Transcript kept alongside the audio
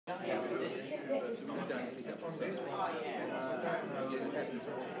don't pick up the phone. It happens.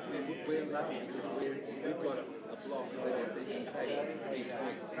 We're lucky because we've got a block where there's in fact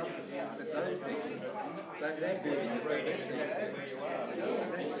east-west. But those people, they're busy as though that's east-west.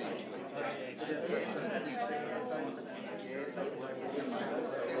 That's east-west. But yeah,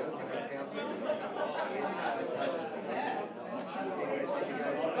 absolutely.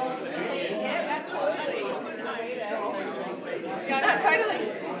 Yeah, no, totally.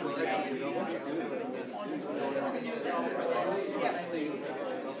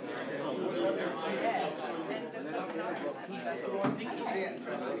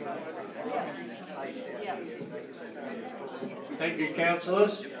 Thank you,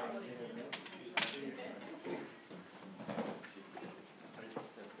 councillors.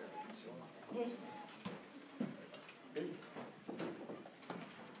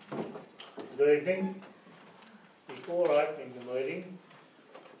 Good evening. Before opening the meeting,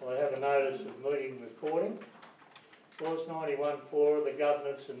 I have a notice of meeting recording. Clause 91(4) of the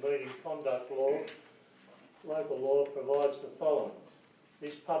Governance and Meeting Conduct Law, local law, provides the following.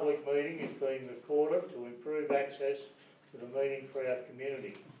 This public meeting is being recorded to improve access to the meeting for our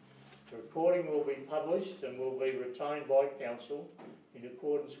community. The recording will be published and will be retained by Council in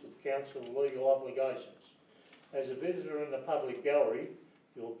accordance with Council legal obligations. As a visitor in the public gallery,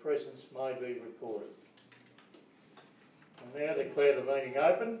 your presence may be recorded. I now declare the meeting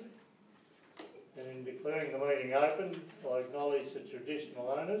open, and in declaring the meeting open, I acknowledge the traditional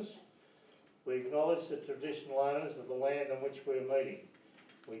owners. We acknowledge the traditional owners of the land on which we are meeting.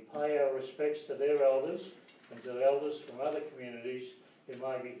 We pay our respects to their elders and to elders from other communities who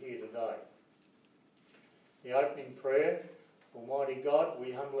may be here today. The opening prayer. Almighty God,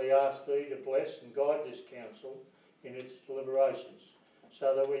 we humbly ask Thee to bless and guide this council in its deliberations,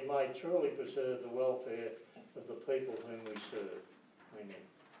 so that we may truly preserve the welfare of the people whom we serve. Amen.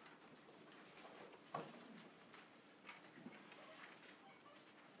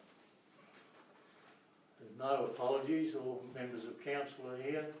 There's no apologies. All members of council are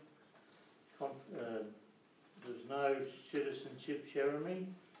here. There's no citizenship ceremony.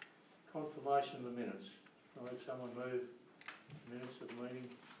 Confirmation of the minutes. I'll have someone move the minutes of the meeting.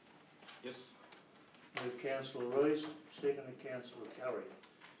 yes. Move Councillor Rees, second Councillor Curry.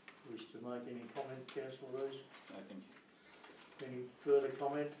 Wish to make any comment, Councillor Rees? No, thank you. Any further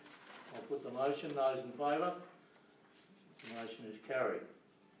comment? I'll put the motion. Those in favour? The motion is carried.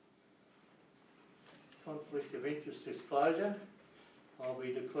 Conflict of interest disclosure. I'll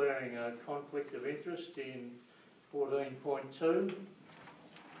be declaring a conflict of interest in 14.2. Mr.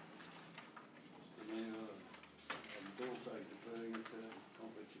 Mayor, I'm also declaring it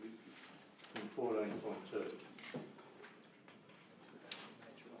conflict of interest. In 14.2.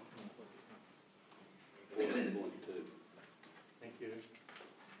 14.2. Thank you.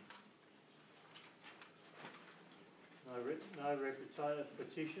 No repetitive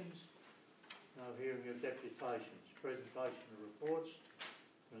petitions, no hearing of deputations, presentation of reports,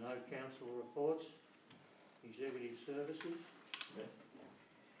 there are no council reports, executive services,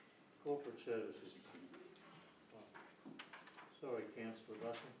 corporate services. Sorry, Councillor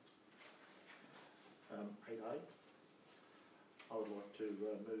Russell. 8A. I would like to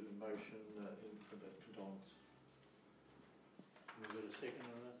move a motion in for the condolence. We've got a second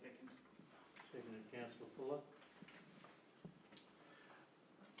on that? Second. Second, Councillor Fuller.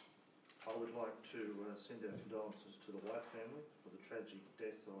 I would like to send our condolences to the White family for the tragic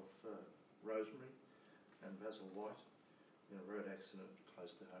death of Rosemary and Basil White in a road accident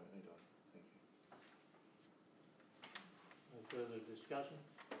close to home in Edo. Thank you. No further discussion?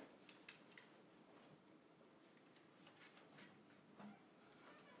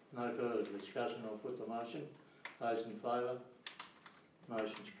 No further discussion, I'll put the motion. Those in favour?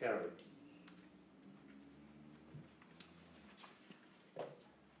 Motion's carried.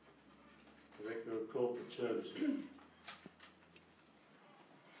 Director of Corporate Services.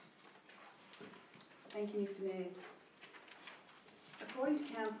 Thank you, Mr. Mayor. According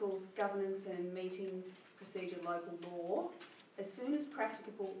to Council's Governance and Meeting Procedure Local Law, as soon as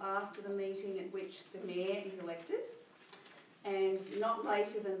practicable after the meeting at which the Mayor is elected, and not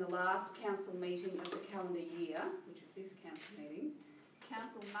later than the last council meeting of the calendar year, which is this council meeting,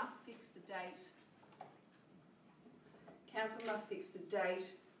 Council must fix the date. Council must fix the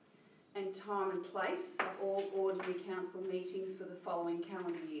date and time and place of all ordinary council meetings for the following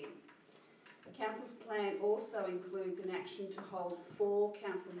calendar year. Council's plan also includes an action to hold 4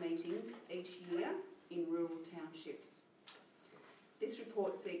 council meetings each year in rural townships. This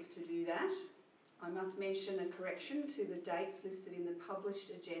report seeks to do that. I must mention a correction to the dates listed in the published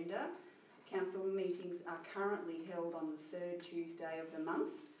agenda. Council meetings are currently held on the 3rd Tuesday of the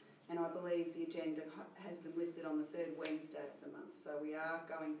month and I believe the agenda has them listed on the third Wednesday of the month, so we are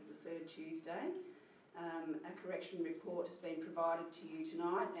going for the third Tuesday. A correction report has been provided to you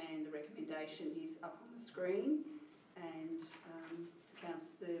tonight, and the recommendation is up on the screen, and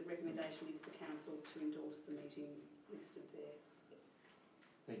the recommendation is for Council to endorse the meeting listed there.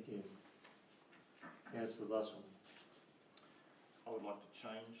 Thank you. Councillor Russell. I would like to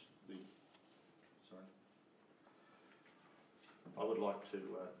change the, I would like to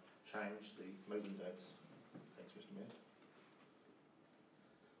change the meeting dates. Thanks, Mr Mayor.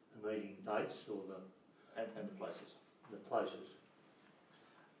 The meeting dates or the And the places. the places?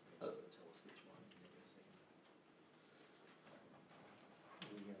 Tell us which one in a second.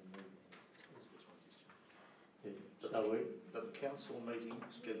 Tell us which ones is changed. So we, That the council meeting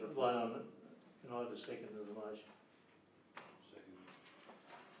scheduled one on it. Can I have a second to the motion? Second.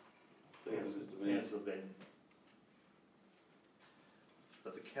 Mr Mayor. Councillor Ben.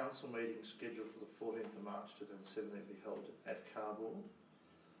 that the council meeting scheduled for the 14th of March 2017 be held at Carboard.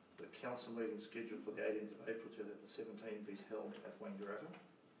 The council meeting scheduled for the 18th of April 2017 be held at Wangaratta.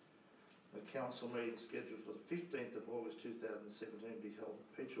 The council meeting scheduled for the 15th of August 2017 be held at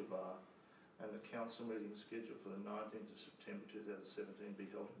Peachel Bar, and the council meeting scheduled for the 19th of September 2017 be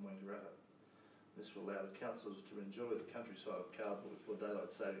held in Wangaratta. This will allow the councillors to enjoy the countryside of Carboard before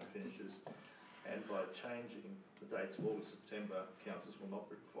daylight saving finishes, and by changing the dates of August September, councillors will not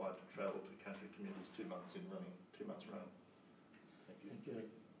be required to travel to country communities 2 months running. Thank you. Thank you.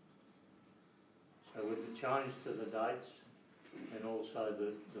 So with the change to the dates and also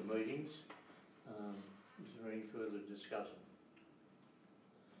the meetings, is there any further discussion?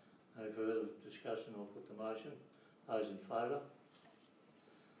 No further discussion, I'll put the motion. Those in favour?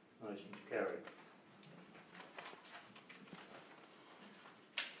 Motion's carried.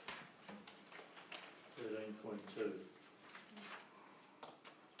 .2.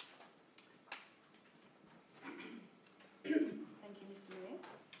 Thank you, Mr Mayor.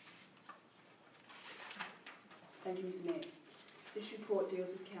 Thank you, Mr Mayor. This report deals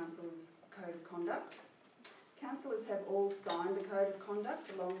with Councillors' Code of Conduct. Councillors have all signed the Code of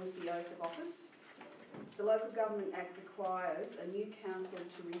Conduct along with the Oath of Office. The Local Government Act requires a new council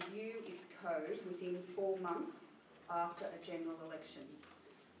to review its code within 4 months after a general election.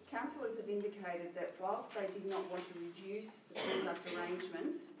 Councillors have indicated that whilst they did not want to reduce the conduct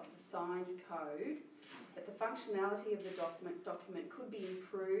arrangements of the signed code, that the functionality of the document could be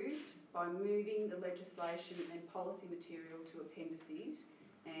improved by moving the legislation and policy material to appendices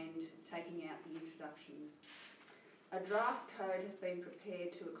and taking out the introductions. A draft code has been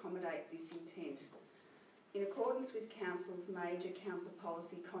prepared to accommodate this intent. In accordance with Council's major council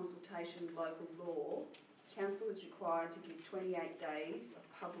policy consultation local law, Council is required to give 28 days of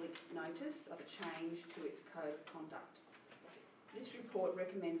public notice of a change to its code of conduct. This report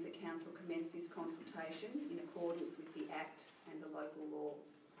recommends that Council commence this consultation in accordance with the Act and the local law.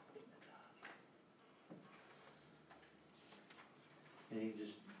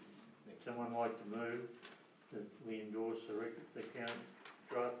 Someone like to move that we endorse the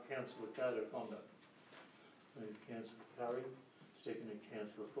draft council code of conduct? Move Councillor Curry, seconded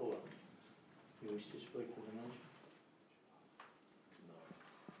Councillor Fuller. Do you wish to speak to the motion? No.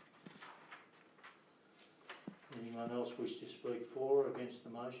 Anyone else wish to speak for or against the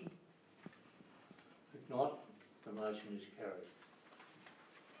motion? If not, the motion is carried.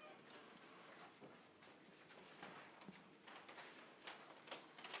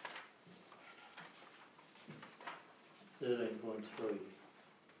 .3.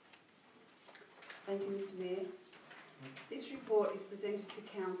 Thank you, Mr Mayor. This report is presented to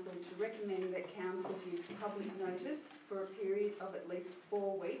Council to recommend that Council gives public notice for a period of at least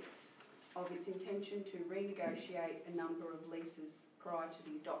 4 weeks of its intention to renegotiate a number of leases prior to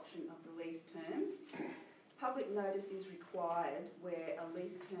the adoption of the lease terms. Public notice is required where a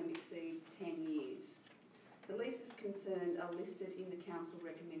lease term exceeds 10 years. The leases concerned are listed in the Council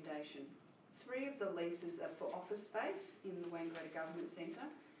recommendation. 3 of the leases are for office space in the Wangaratta Government Centre,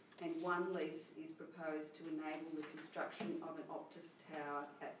 and 1 lease is proposed to enable the construction of an Optus tower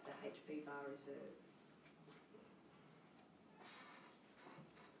at the HP Bar Reserve.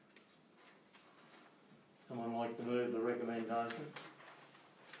 Someone like to move the recommendation?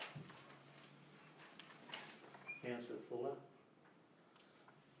 Councillor Fuller.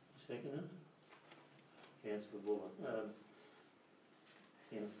 Seconder? Councillor Buller.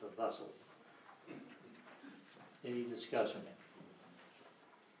 Councillor Russell. Any discussion?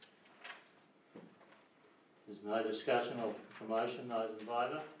 There's no discussion of the motion. Those in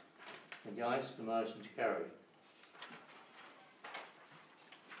favour? Against? The motion's carried.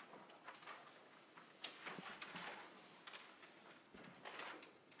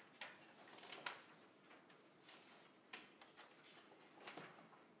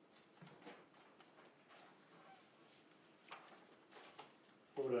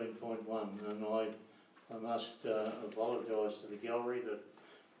 14.1, and I must apologise to the gallery that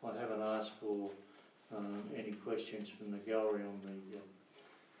I haven't asked for any questions from the gallery on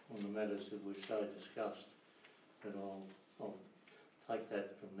the matters that we've so discussed, but I'll take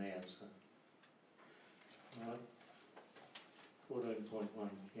that from now. So, all right, 14.1.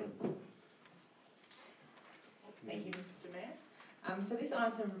 Yeah. Thank you, Mr. Mayor. So this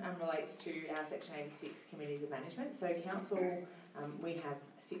item relates to our Section 86 Committees of Management. So Council, we have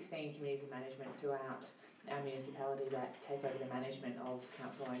 16 Committees of Management throughout our municipality that take over the management of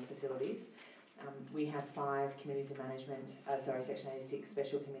council-owned facilities. We have 5 Committees of Management, Section 86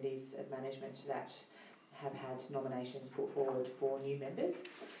 Special Committees of Management that have had nominations put forward for new members.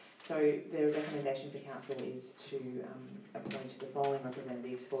 So the recommendation for Council is to appoint the following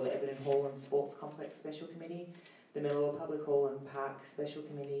representatives for the Everton Hall and Sports Complex Special Committee, the Mellowa Public Hall and Park Special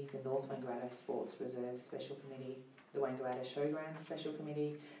Committee, the North Wangaratta Sports Reserve Special Committee, the Wangaratta Showground Special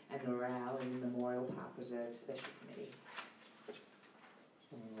Committee, and the Rail and Memorial Park Reserve Special Committee.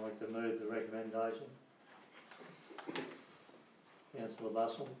 Someone like to move the recommendation? Councillor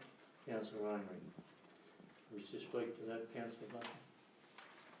Bussell, Councillor Amery. Wish to speak to that, Councillor Bussell?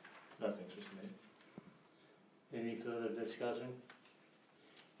 No, thanks, Mr. Mayor. Any further discussion?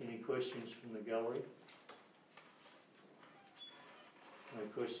 Any questions from the gallery? No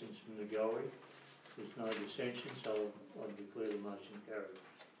questions from the gallery. There's no dissension, so I declare the motion carried.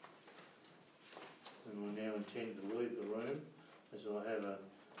 And I now intend to leave the room as I have an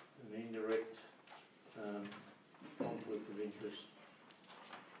indirect conflict of interest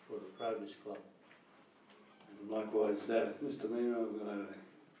for the Progress Club. And likewise, Mr. Mayor, I'm going to have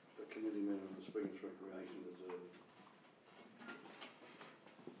a committee member for Springs Recreation Reserve.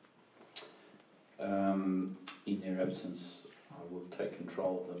 In their absence, I will take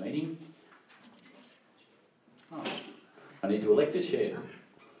control of the meeting. Oh, I need to elect a chair.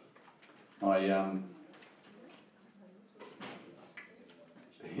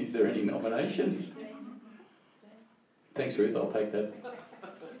 Is there any nominations? Thanks, Ruth. I'll take that.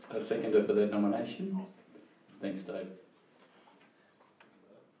 A seconder for that nomination. Thanks, Dave.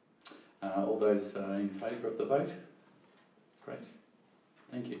 All those in favour of the vote? Great.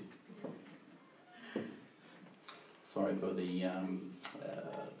 Thank you. Sorry for the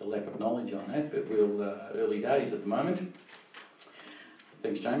lack of knowledge on that, but we'll early days at the moment.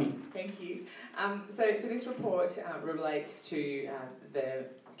 Thanks, Jamie. Thank you. So this report relates to the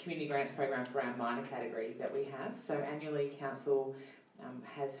community grants program for our minor category that we have. So annually, Council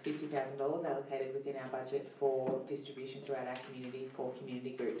has $50,000 allocated within our budget for distribution throughout our community for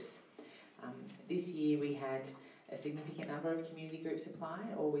community groups. This year we had a significant number of community groups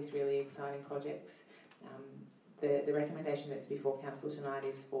apply, all with really exciting projects. The recommendation that's before Council tonight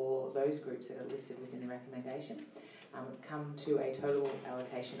is for those groups that are listed within the recommendation come to a total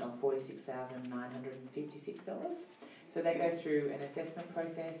allocation of $46,956. So they go through an assessment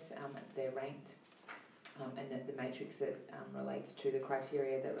process, they're ranked, and the matrix that relates to the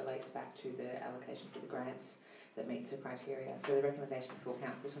criteria that relates back to the allocation for the grants that meets the criteria. So the recommendation before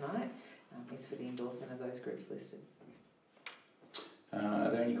Council tonight is for the endorsement of those groups listed.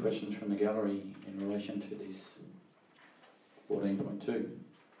 Are there any questions from the gallery in relation to this 14.2?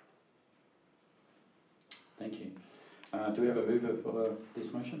 Thank you. Do we have a mover for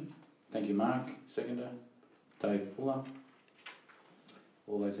this motion? Thank you, Mark. Seconder, Dave Fuller.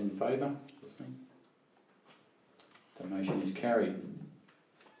 All those in favour? Listening. The motion is carried.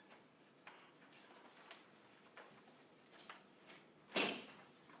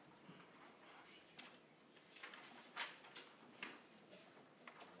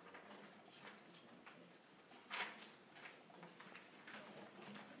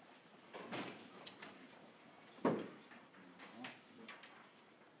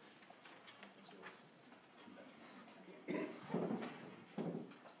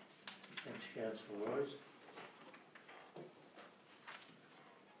 Councillor Rose.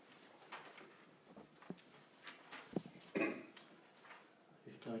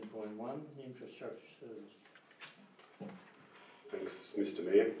 Infrastructure Service. Thanks, Mr.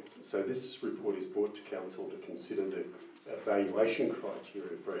 Mayor. So this report is brought to Council to consider the evaluation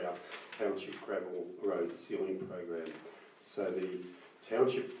criteria for our Township Gravel Road Sealing Program. So the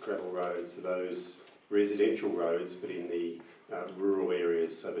Township Gravel Roads are those residential roads but in the rural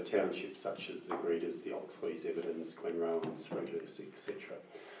areas, so the townships such as the Greeters, the Oxleys, Evertons, Glenrowans, Sweeters, etc.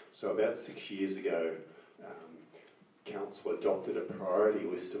 So about 6 years ago, Council adopted a priority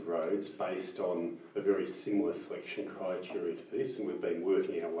list of roads based on a very similar selection criteria to this, and we've been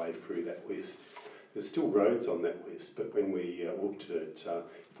working our way through that list. There's still roads on that list, but when we looked at it,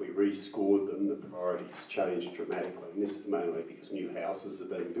 if we rescored them, the priorities changed dramatically. And this is mainly because new houses are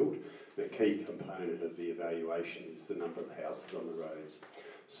being built. The key component of the evaluation is the number of houses on the roads.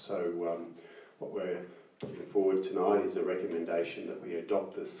 So what we're putting forward tonight is a recommendation that we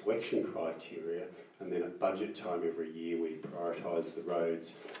adopt the selection criteria, and then at budget time every year we prioritise the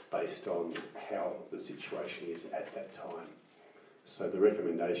roads based on how the situation is at that time. So the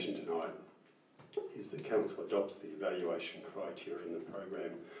recommendation tonight is that Council adopts the evaluation criteria, and the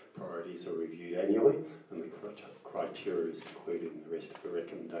program priorities are reviewed annually, and the criteria is included in the rest of the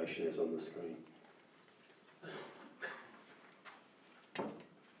recommendation as on the screen.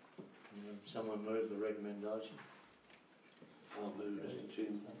 Someone move the recommendation? I'll move, Mr.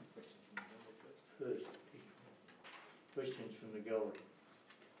 Chairman. First, questions from the gallery?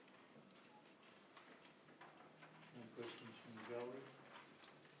 No questions from the gallery?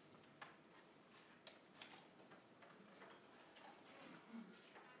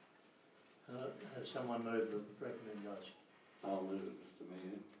 Has someone moved the recommendation? I'll move it, Mr.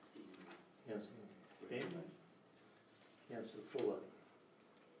 Mayor. Councillor Ben? Councillor Fuller?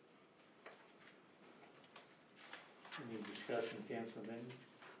 Any discussion, Councillor Ben?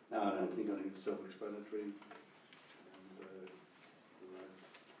 No, I don't think. I think it's self-explanatory, and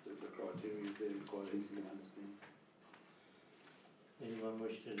the criteria is there, quite easy to understand. Anyone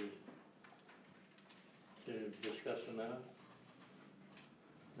wish to discuss the matter?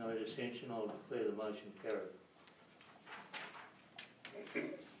 No dissension, I'll declare the motion carried.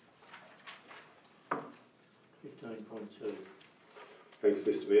 15.2. Thanks,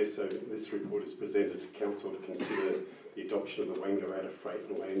 Mr. Mayor. So this report is presented to Council to consider the adoption of the Wangaratta Freight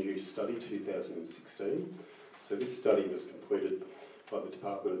and Land Use Study 2016. So this study was completed by the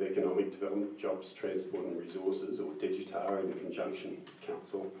Department of Economic Development, Jobs, Transport and Resources, or DEGITAR, in conjunction with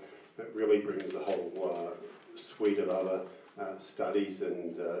Council. It really brings a whole suite of other studies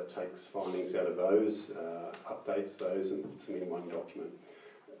and takes findings out of those, updates those and puts them in one document.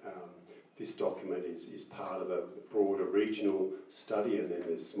 This document is part of a broader regional study, and then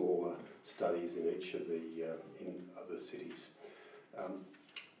there's smaller studies in each of the other cities.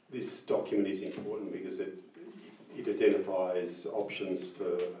 This document is important because it identifies options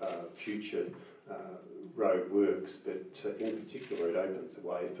for future road works, but in particular it opens the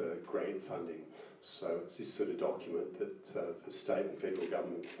way for grant funding. So it's this sort of document that the state and federal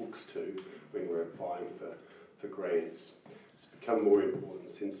government looks to when we're applying for grants. It's become more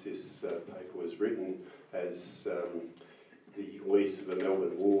important since this paper was written, as the lease of the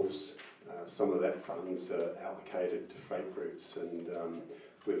Melbourne wharfs, some of that funds are allocated to freight routes, and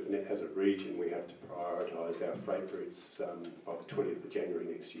as a region we have to prioritise our freight routes by the 20th of January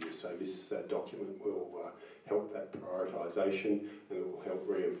next year. So this document will help that prioritisation, and it will help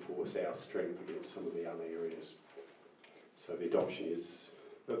reinforce our strength against some of the other areas. So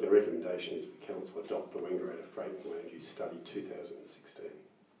the recommendation is the Council adopt the Wangaratta Freight and Land Use Study 2016.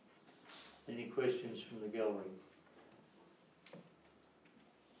 Any questions from the gallery?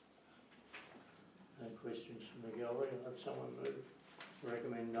 No questions from the gallery. I'll have someone move the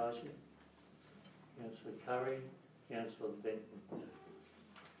recommendation. Councillor Curry, Councillor Benton.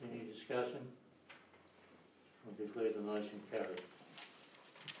 Any discussion? I'll declare the motion carried.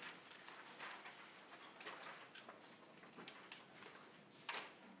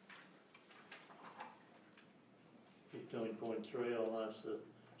 15.3, I'll ask the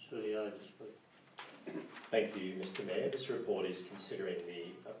CEO to speak. Thank you, Mr. Mayor. This report is considering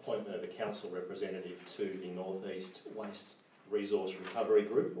the appointment of a council representative to the North East Waste Resource Recovery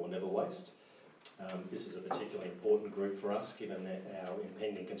Group, or Never Waste. This is a particularly important group for us, given that our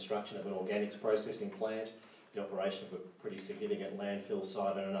impending construction of an organics processing plant, the operation of a pretty significant landfill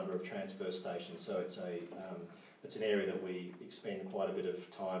site and a number of transfer stations. So it's an area that we expend quite a bit of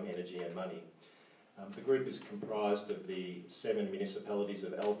time, energy and money. The group is comprised of the 7 municipalities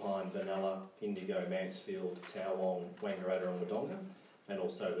of Alpine, Vanilla, Indigo, Mansfield, Towong, Wangaratta and Wodonga, and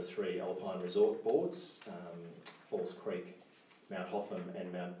also the 3 Alpine Resort Boards, Falls Creek, Mount Hotham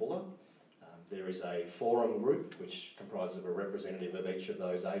and Mount Buller. There is a forum group which comprises of a representative of each of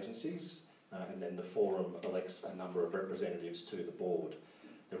those agencies, and then the forum elects a number of representatives to the board.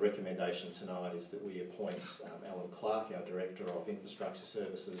 The recommendation tonight is that we appoint Alan Clark, our Director of Infrastructure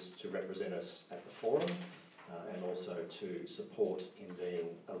Services, to represent us at the forum, and also to support in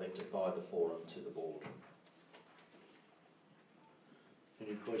being elected by the forum to the board.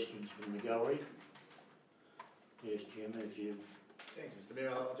 Any questions from the gallery? Yes, Jim, if you... Thanks, Mr.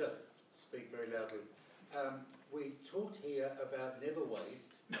 Mayor. I'll just speak very loudly. We talked here about Never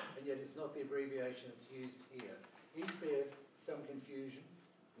Waste, and yet it's not the abbreviation that's used here. Is there some confusion?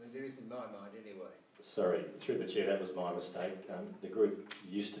 There news in my mind anyway. Sorry, through the chair, that was my mistake. The group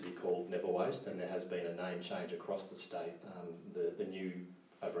used to be called Never Waste, and there has been a name change across the state. The new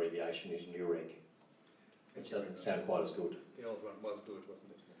abbreviation is NUREG, which doesn't sound quite as good. The old one was good,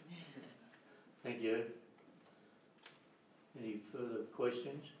 wasn't it? Thank you. Any further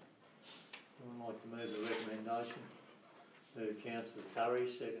questions? I'd like to move the recommendation. Move Councillor Curry,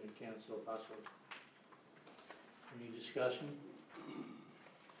 second Councillor Hustle. Any discussion?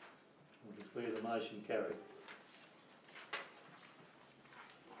 I'll declare the motion carried.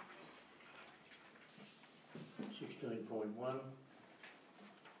 (16.1)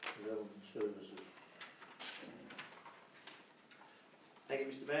 Development Services. Thank you,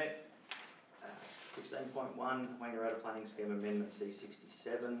 Mr. Mayor. 16.1 Wangaratta Planning Scheme Amendment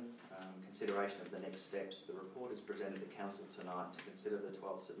C67. Consideration of the next steps. The report is presented to Council tonight to consider the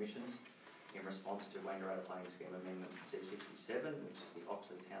 12 submissions in response to Wangaratta Planning Scheme Amendment C67, which is the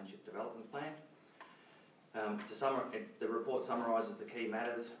Oxley Township Development Plan. The report summarises the key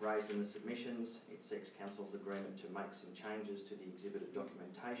matters raised in the submissions. It seeks Council's agreement to make some changes to the exhibited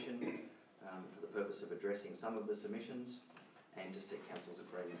documentation for the purpose of addressing some of the submissions, and to seek Council's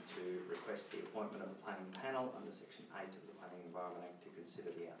agreement to request the appointment of a planning panel under Section 8 of the Planning Environment Act to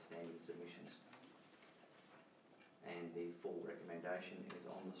consider the outstanding submissions. And the full recommendation is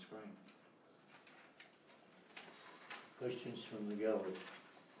on the screen. Questions from the gallery?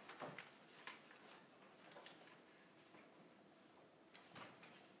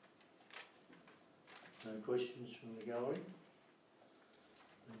 No questions from the gallery?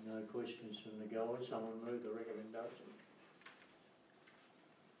 No questions from the gallery. Someone move the recommendation.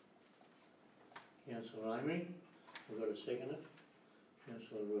 Councillor Amy, we've got a seconder.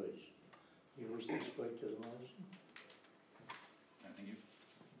 Councillor Ruiz, you wish to speak to the motion? No, thank you.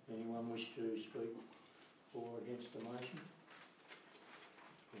 Anyone wish to speak for or against the motion?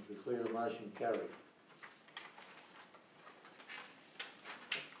 We'll declare the motion carried.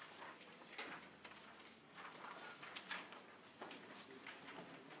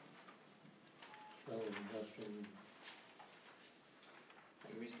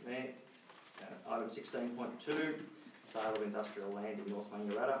 Thank you, Mr. Mayor. Item 16.2, sale of industrial land in North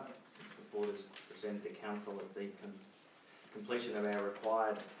Wangaratta. This report is presented to Council at the completion of our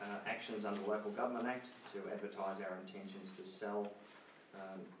required actions under the Local Government Act to advertise our intentions to sell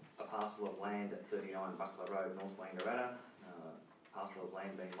a parcel of land at 39 Buckler Road, North Wangaratta. Parcel of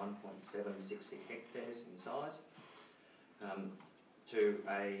land being 1.766 hectares in size, to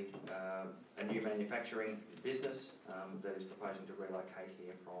a new manufacturing business that is proposing to relocate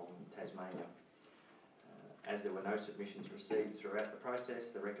here from Tasmania. As there were no submissions received throughout the process,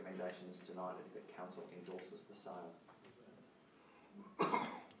 the recommendations tonight is that Council endorses the sale.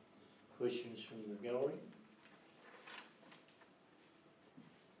 Questions from the gallery?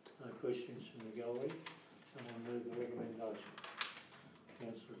 No questions from the gallery. Someone move the recommendation.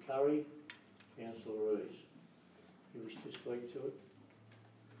 Councillor Curry, Councillor Ruiz. You wish to speak to it?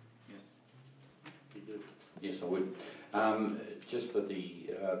 Yes. You do. Yes, I would. Just for the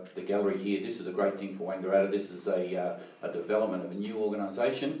gallery here, this is a great thing for Wangaratta. This is a development of a new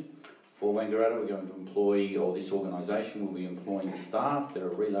organisation for Wangaratta. We're going to employ, or this organisation will be employing staff. They're a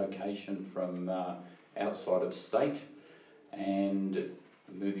relocation from outside of state and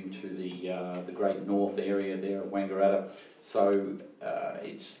moving to the Great North area there at Wangaratta. So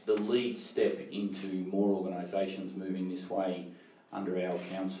it's the lead step into more organisations moving this way under our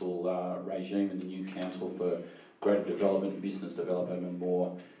council regime and the new council for greater development, business development and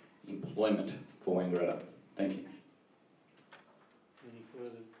more employment for Wangaratta. Thank you.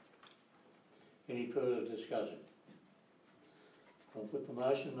 Any further discussion? I'll put the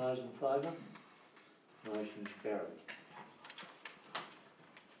motion. Those in favour? Motion is carried.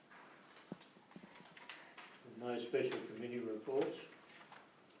 No special committee reports.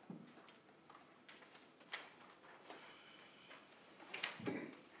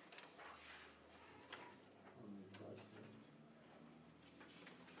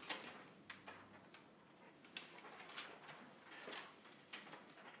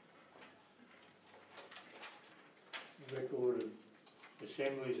 Record of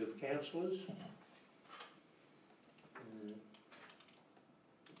assemblies of councillors.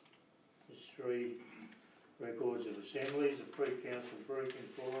 There's 3 records of assemblies, a pre-council briefing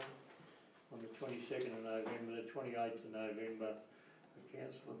forum on the 22nd of November, the 28th of November, a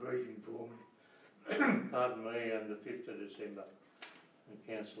council briefing forum, pardon me, and the 5th of December,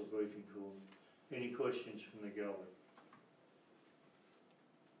 a council briefing forum. Any questions from the gallery?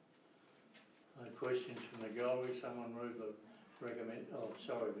 No questions from the gallery. Someone move the recommend. Oh,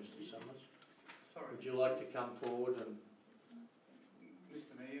 sorry, Mr. Summers. Sorry. Would you like to come forward and?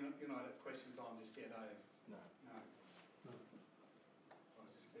 Mr. Mayor, have question time just yet, are you? No. No. I was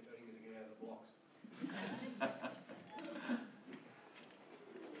just a bit eager to get out of the blocks.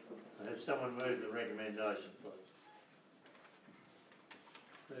 Have someone move the recommendation, please.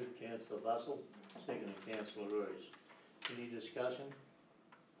 Moved Councillor Bussell, seconded Councillor Roos. Any discussion?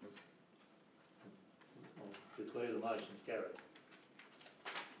 I'll declare the motion carried.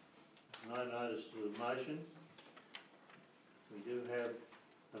 No notice of the motion. We do have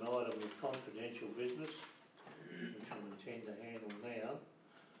an item of confidential business, which I intend to handle now.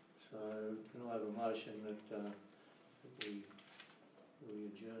 So can I have a motion that we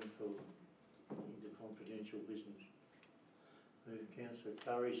adjourn into confidential business? Moved Councillor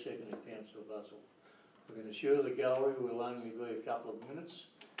Curry, seconded Councillor Bussell. We can assure the gallery will only be a couple of minutes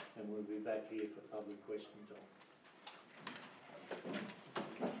and we'll be back here for public question time.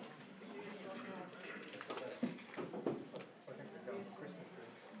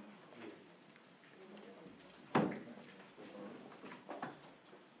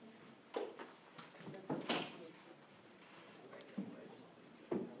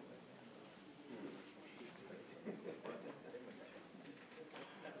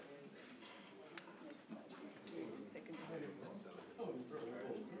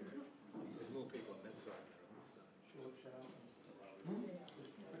 There's more people on that side than on this side.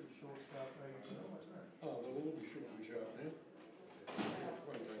 Oh, they'll all be short and sharp now.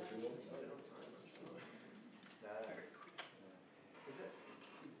 Won't take too long. Is that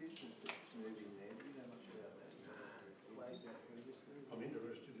business that's moving there? Do you know much about that? Why is that moving? I'm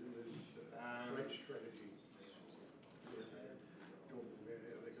interested in this great strategy. Talking about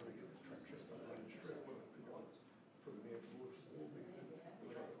how they're going to get the trucks out the main street. Well, they're going to put them out towards the wall because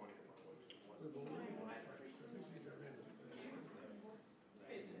we've already got trucks, so they can go around the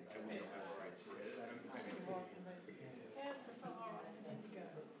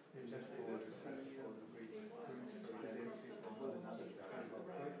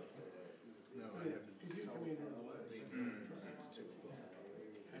No, I haven't. If you come in on the left,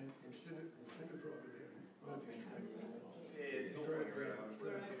 and instead of driving down Murphy Street, you drive around the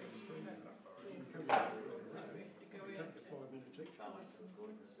front, you come out the road, take the 5 minutes each.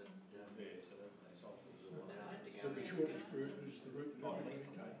 But the shortest route is the route that everybody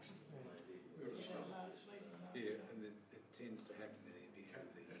takes. Yeah, and it tends to happen at the end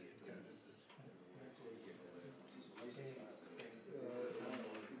of the year, doesn't it? You get all those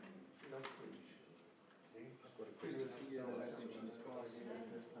I've got a question.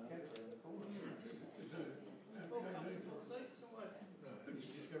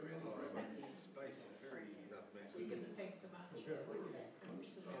 Just go around the road. This space is very dogmatic. Okay.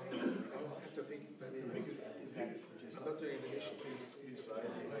 I'll have to think about it. I'm not doing an initiative, but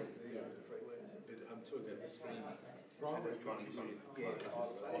I'm talking about the streaming. And it would be good if it was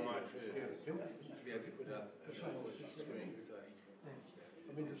occurs, to be able to put up a screen so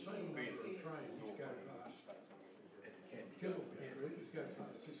I mean, the same number of trains go past it can be done. Kilby Street as go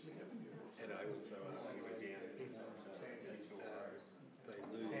past Cicely Avenue. And I also ask if they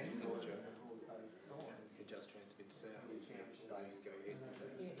lose picture and can just transmit sound, please go ahead with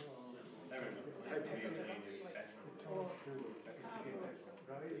that.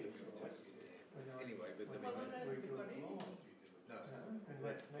 Anyway, but I mean, no,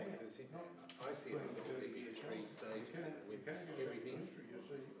 that's the point. I see it as only being 3 stages with everything,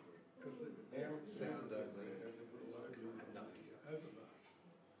 sound only, and nothing.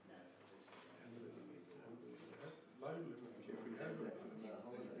 Low level Jeffrey overpass is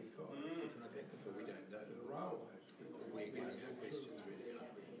because For we don't know. the railways, We're getting our questions ready.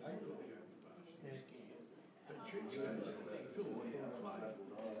 they put the overpasses. They check they fill the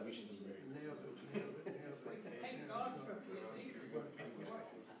Wish them very much. Thank God for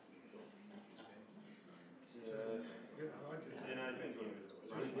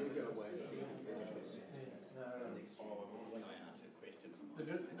We'll go away and think of better questions. When I answer questions.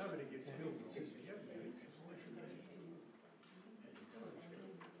 Nobody gets killed in Cicely Avenue. Why should they?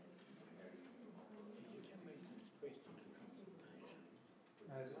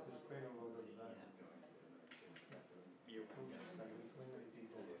 You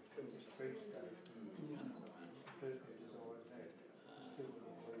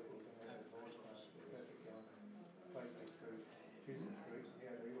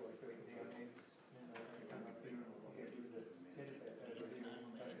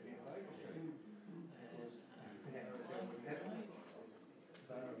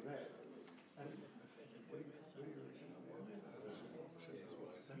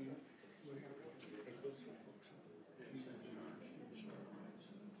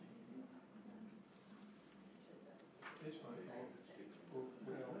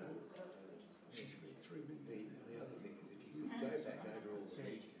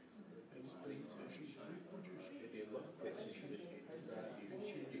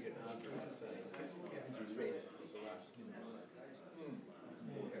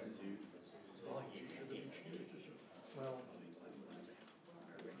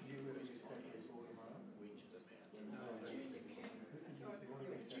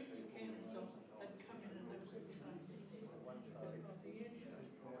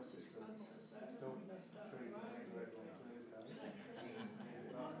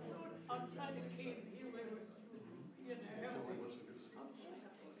I'm saying to Ken, he was, you know, Tell me what's the difference?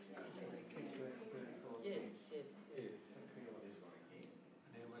 Yeah. And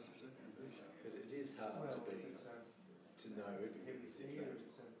how much is it? But it is hard to know everything, is it?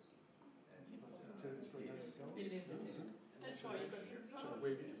 Yes. that's why you've got your So policy.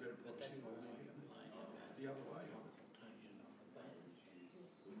 where did you better policy the other way?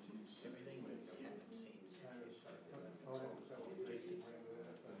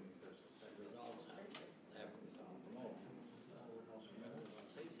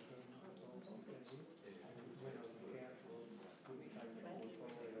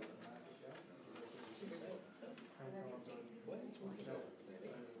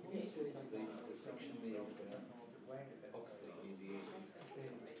 The section there about Oxley near the end,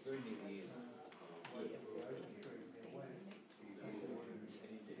 it's very near the end.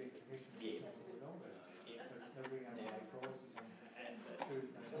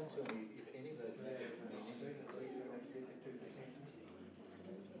 Just tell me if any of those mean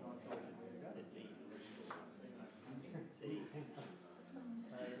anything.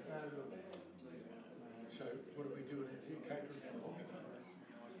 So what do we do with the catering for long?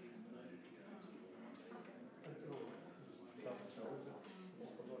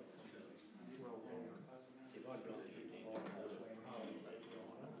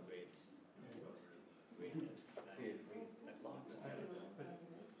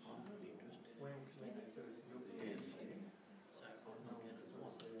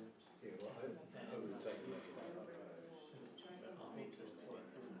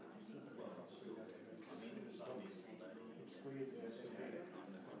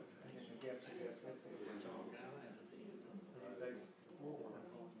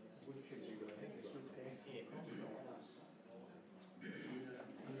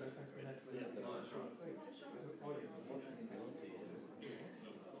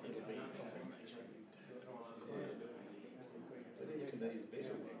 But even these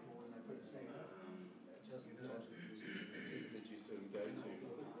better ones, just not things that you sort of go to.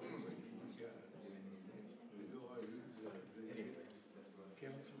 So, anyway,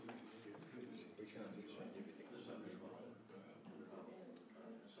 we can't do change everything.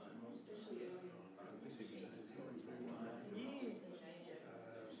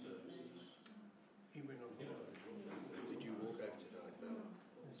 He went on holiday. Did you walk over tonight, though? No,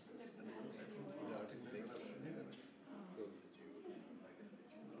 I didn't think so. Thought that you would.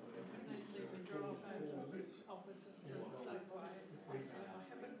 They would drive over opposite to the subways. I say, I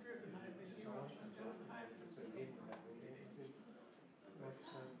haven't driven over here, I've just got home.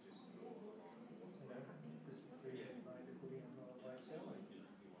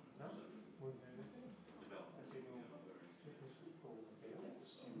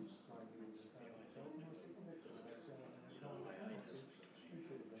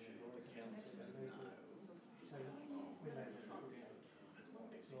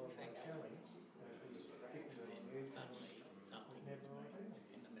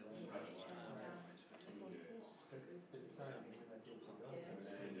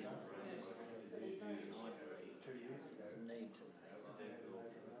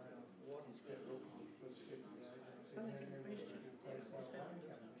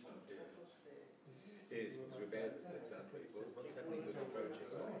 Yes, because we're bad at this, aren't we? What's happening with the project?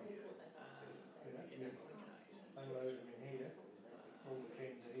 Unload them in here, all the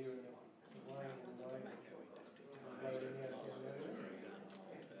cans are here and away and away. Loading out down the other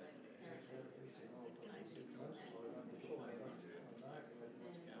end.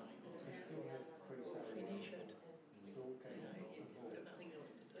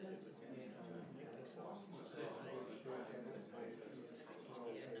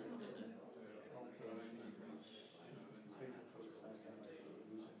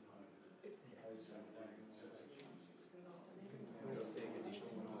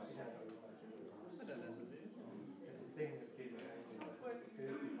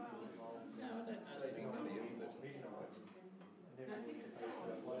 Saving money, isn't it?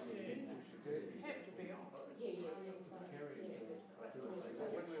 Have to be on.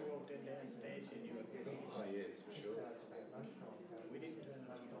 When we walked in downstairs, you were getting, Oh, yes, for sure. we didn't turn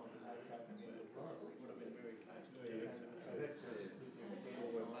much on. Would have been very close to doing so. We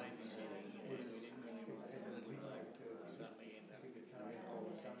were waiting and we didn't want to suddenly end up floating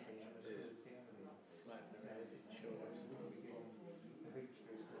around in shorts.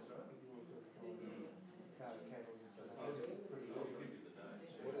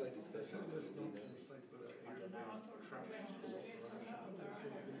 What are they discussing? I don't know, I thought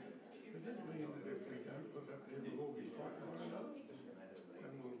Does that mean that if we don't put that there, we'll all be fighting one another?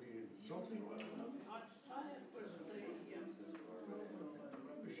 And we'll be insulting one another? I'd say it was the,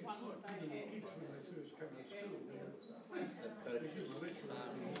 Rubbish one that they had. Kids when they first come to school, Yeah. because literally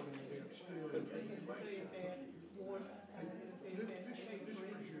steel Because and they could be about water, and they could be about this cheap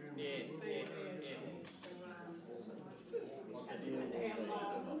presumes drinks, that and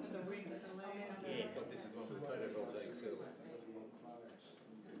how long for the rent of the land. But this is one with photovoltaic cells.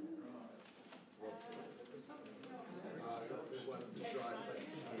 There's one with dry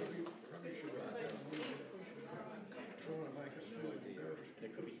plastic. Yes. trying to make it smell like There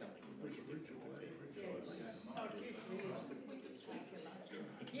could be something. Oh, it usually is, but we can speculate.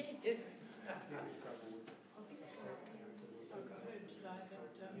 Yes. Like I heard today that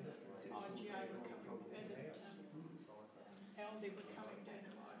IGA were coming, that Aldi were coming down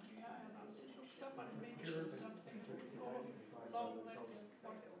to IGA, and I said, look, someone mentioned something before long, that's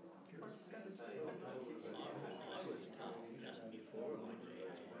what it's going to be. I was told just before IGA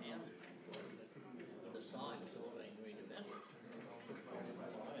announced the site was being redeveloped. I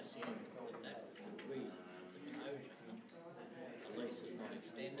assumed that was the reason for the closure. The lease is not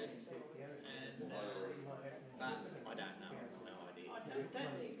extended, and but I don't know, no idea. I don't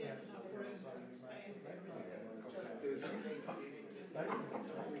think there's enough room to expand there, is there? There's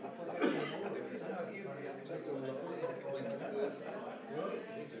just on the when the first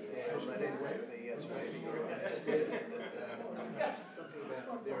something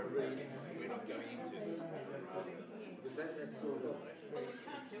about there are reasons we're not going into them. Was that sort of Well, you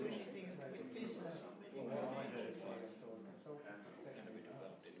can't do anything with business on any financial. Going to be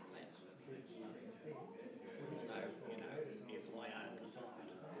developed in plans. So, you know, if I own the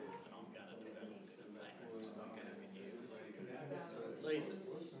site and I'm going to develop it in plans, I'm going to renew leases.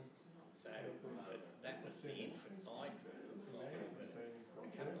 So, that was the inference I drew. A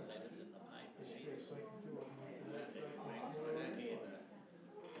couple of letters in the paper since. I don't hear the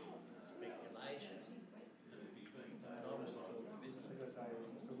speculation. I was told the business.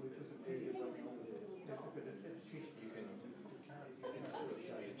 you can sort of be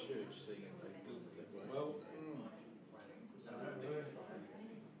a church seeing it they built it that way. Well, I know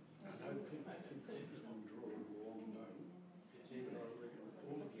people think that it's on drawing or on no, but I reckon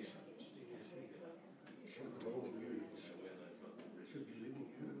all of this upstairs here should be all units, should be living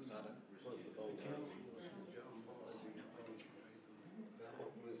units. Was the bowl Councils done by the IGA,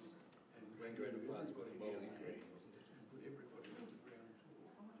 What was Wangaratta Plaza was a bowling green, wasn't it? and put everybody on the ground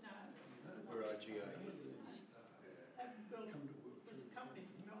floor. Where IGA is. That built, Come to work was a company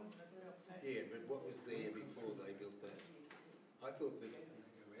from Melbourne that built that. Yeah, but what was there before they built that? I thought that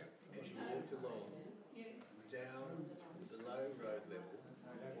as you walked along, Yeah. down below road level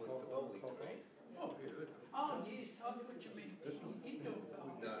was the bowling green. Oh, yeah. Oh, yes, I know what you mean, indoor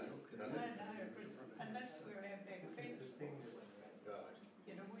bowling. No, No, it was, and that's where our back fence was, right,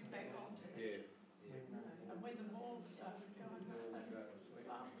 you know, we back onto it. yeah. And when the mall started going up, those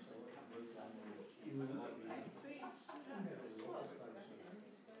farms and companies started, back fence,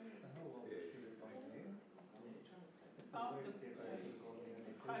 Oh, the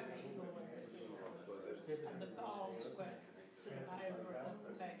croquet lawn was Was it? there, and the bowls were sort of over at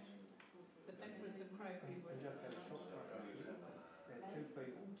the back, but that was the croquet wood. And then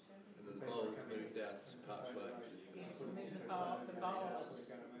the bowls moved out to Parkway. Yes, and then the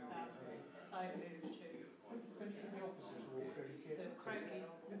bowlers, they moved to the croquet came down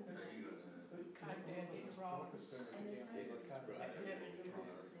into Rose. Yes, right.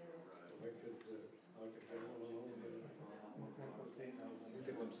 You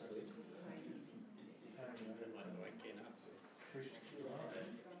can want to sleep.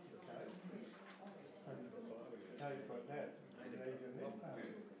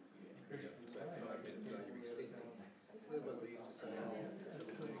 So 5 minutes are you extending? Isn't that what they used to say on television?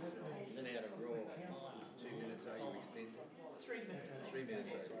 Then out of raw. 2 minutes are you extending? 3 minutes. 3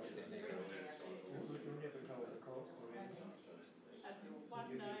 minutes are you extending? And one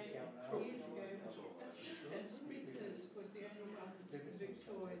day, years ago, Smithers was the only one in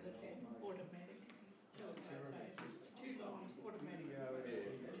Victoria that had automatic teletypes. 2 lines, automatic,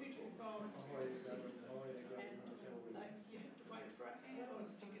 225, 226. And you had to wait for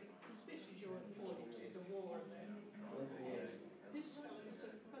hours to get, especially during 42, the war and that. This fellow must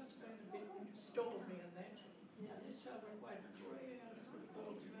have been a bit stormy and that. And this fellow waited 3 hours for the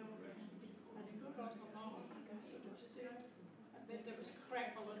call to Melbourne. And he got on the line and sort of said, and then there was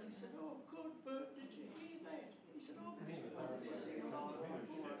crackle and he said, oh, good, Bert, did you hear that? He said, oh, this is not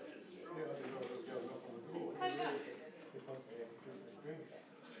Hello.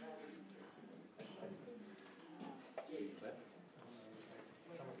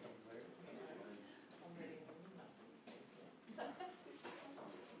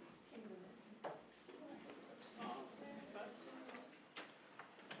 Smiles there, but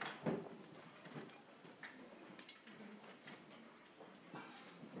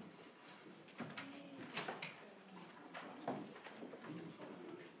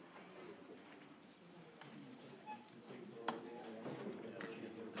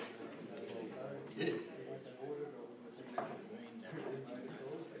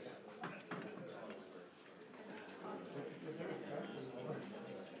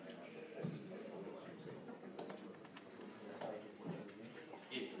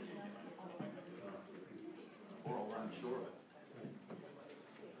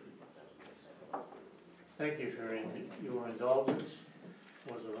Thank you for your indulgence.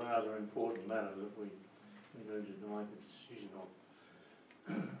 It was a rather important matter that we needed to make a decision on.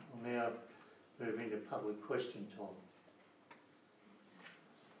 We'll now move into public question time.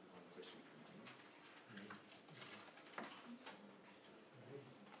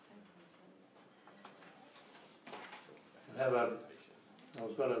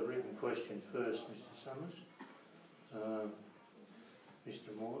 I've got a written question first, Mr. Summers. Mr.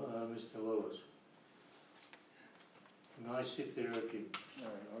 Lewis. Can I sit there with you? No,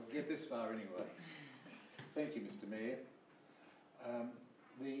 I'll get this far anyway. Thank you, Mr. Mayor.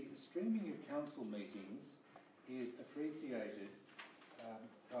 The streaming of council meetings is appreciated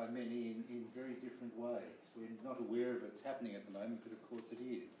by many in very different ways. We're not aware of what's happening at the moment, but of course it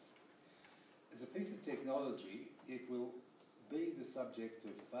is. As a piece of technology, it will be the subject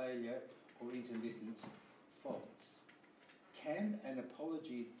of failure or intermittent faults. Can an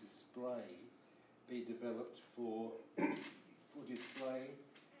apology display be developed for display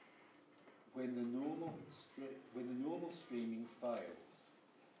when the normal streaming fails?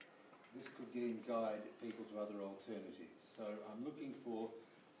 This could again guide people to other alternatives. So I'm looking for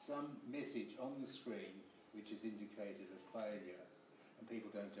some message on the screen which is indicated a failure, and people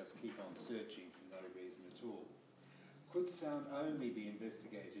don't just keep on searching for no reason at all. Could sound only be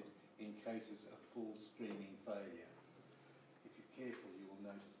investigated in cases of full streaming failure? If you're careful, you will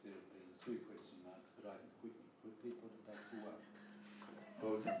notice there have been 2 question marks, but I can quickly put it back to 1.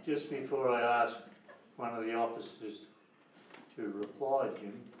 Well, just before I ask one of the officers to reply,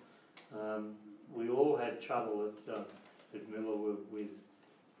 Jim, we all had trouble at Miller with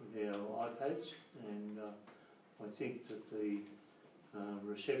our iPads, and I think that the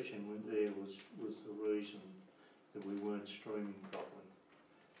reception there was the reason that we weren't streaming properly.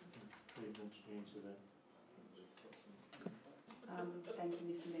 Who wants to answer that? Thank you,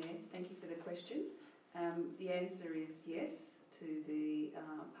 Mr. Mayor. Thank you for the question. The answer is yes to the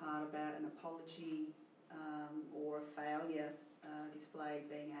part about an apology or a failure display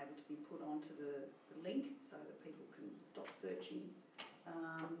being able to be put onto the link so that people can stop searching.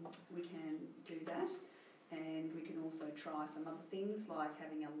 We can do that, and we can also try some other things like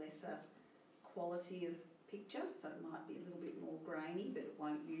having a lesser quality of picture, so it might be a little bit more grainy, but it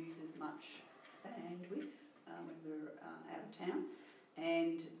won't use as much bandwidth when we're out of town.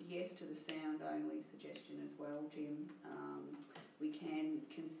 And yes to the sound only suggestion as well, Jim. We can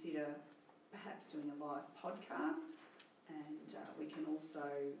consider perhaps doing a live podcast, and we can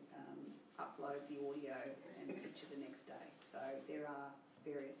also upload the audio and picture the next day. So there are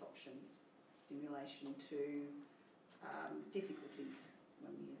various options in relation to difficulties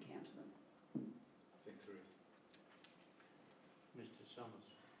when we encounter them. Thanks, Ruth. Mr. Summers.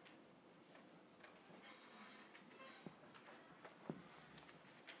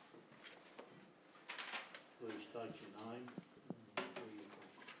 Please state your name.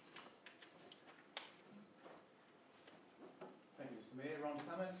 Thank you, Mr. Mayor. Ron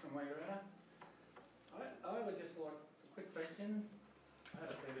Summers from Wangaratta. I would just like a quick question. I had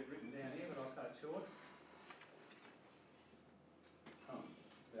a fair bit written down here, but I'll cut it short.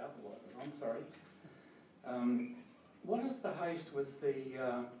 The other one, I'm sorry. What is the haste with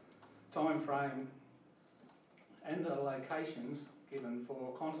the time frame and the locations given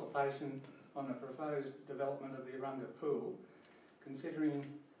for consultation on the proposed development of the Urunga pool, considering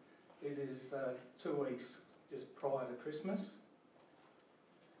it is 2 weeks just prior to Christmas?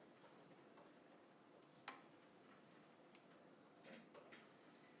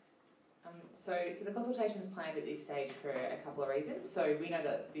 So the consultation is planned at this stage for a couple of reasons. So we know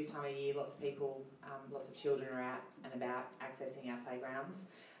that this time of year, lots of people, lots of children are out and about accessing our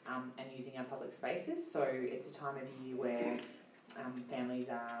playgrounds and using our public spaces. So it's a time of year where families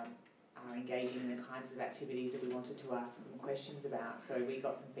are engaging in the kinds of activities that we wanted to ask them questions about. So we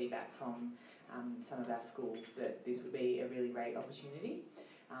got some feedback from some of our schools that this would be a really great opportunity.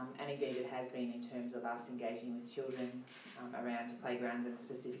 And indeed it has been in terms of us engaging with children around playgrounds and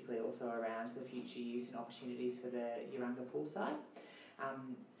specifically also around the future use and opportunities for the Urunga pool site.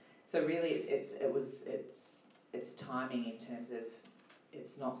 So really it's timing in terms of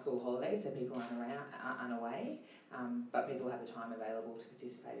it's not school holidays, so people aren't away, but people have the time available to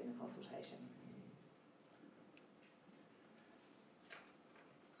participate in the consultation.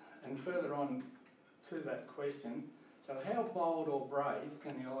 And further on to that question, so how bold or brave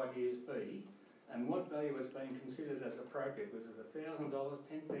can the ideas be, and what value is being considered as appropriate? Was it $1,000,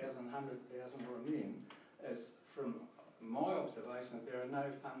 $10,000, $100,000 or $1 million? As from my observations, there are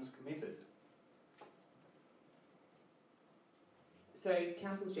no funds committed. So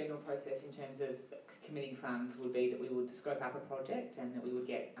council's general process in terms of committing funds would be that we would scope up a project and that we would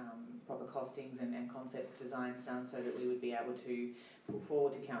get proper costings and concept designs done so that we would be able to put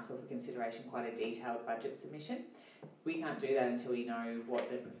forward to council for consideration quite a detailed budget submission. We can't do that until we know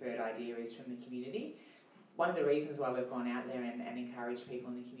what the preferred idea is from the community. One of the reasons why we've gone out there and encouraged people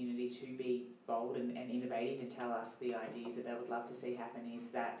in the community to be bold and innovative and tell us the ideas that they would love to see happen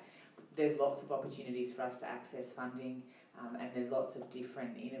is that there's lots of opportunities for us to access funding, and there's lots of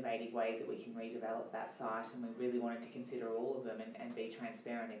different innovative ways that we can redevelop that site, and we really wanted to consider all of them and be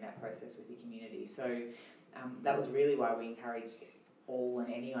transparent in that process with the community. So that was really why we encouraged all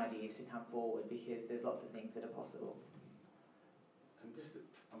and any ideas to come forward, because there's lots of things that are possible. And just,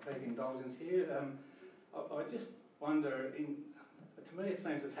 I'm begging indulgence here, I just wonder, to me it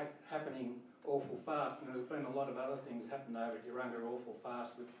seems it's happening awful fast, and there's been a lot of other things happen over at Wangaratta awful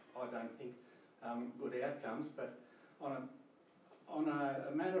fast with, I don't think, good outcomes, but on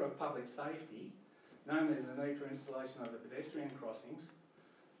a matter of public safety, namely the need for installation of the pedestrian crossings,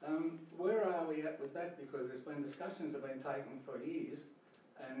 where are we at with that? Because there's been discussions that have been taken for years,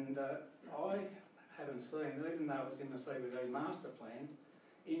 and I haven't seen, even though it's in the CBD master plan,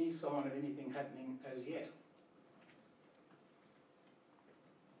 any sign of anything happening as yet.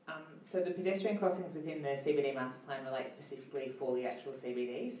 So the pedestrian crossings within the CBD master plan relate specifically for the actual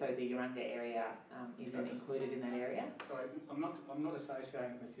CBD, so the Yarunga area isn't included in that area. Sorry, I'm not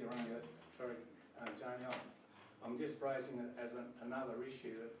associating with Yarunga, sorry, Janie, I'm just raising it as another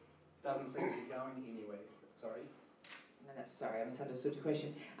issue that doesn't seem to be going anywhere, sorry. No, that's sorry, I misunderstood your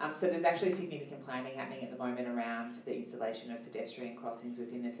question. So there's actually significant planning happening at the moment around the installation of pedestrian crossings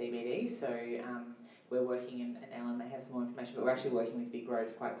within the CBD. So we're working, and Ellen may have some more information, but we're actually working with Big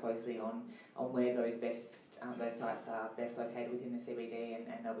Roads quite closely on where those sites are best located within the CBD,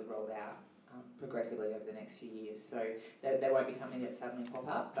 and they'll be rolled out progressively over the next few years. So there won't be something that suddenly pop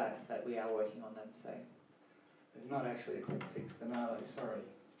up, but we are working on them. So they're not actually a quick fix, then are they? Sorry.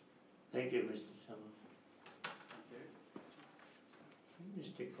 Thank you, Mr. Summer.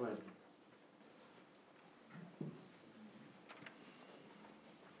 Mr. Clem.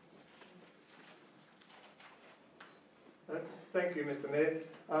 Thank you, Mr. Mayor.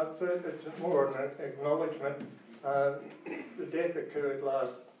 First, it's more an acknowledgement. The death occurred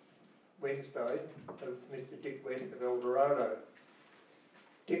last Wednesday of Mr. Dick West of El Dorado.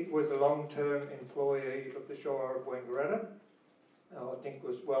 Dick was a long-term employee of the Shire of Wangaratta. I think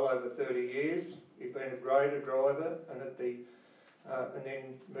was well over 30 years. He'd been a grader driver and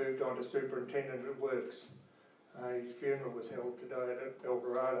then moved on to superintendent of works. His funeral was held today at El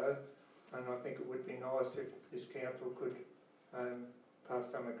Dorado, and I think it would be nice if this council could pass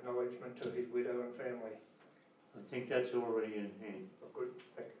some acknowledgement to his widow and family. I think that's already in hand. Oh, good,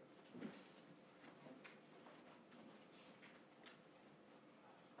 thank you.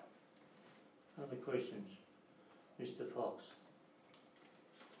 Other questions? Mr. Fox.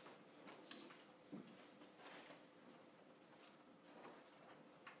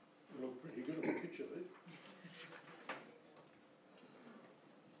 You look pretty good on the picture there.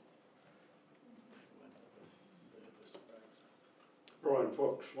 Brian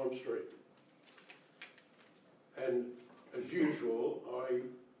Fox, One Street. And as usual, I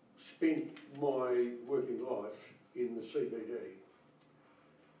spent my working life in the CBD.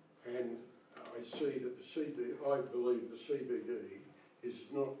 And I see that I believe the CBD is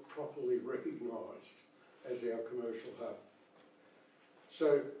not properly recognised as our commercial hub.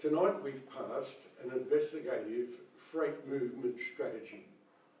 So tonight we've passed an investigative freight movement strategy,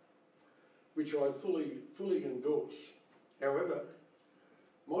 which I fully endorse. However,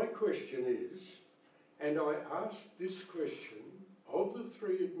 my question is, and I asked this question of the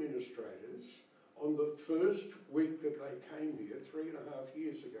three administrators on the first week that they came here 3.5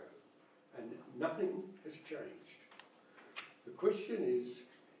 years ago, and nothing has changed. The question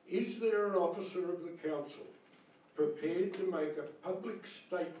is there an officer of the council prepared to make a public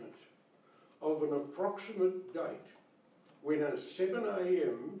statement of an approximate date when a 7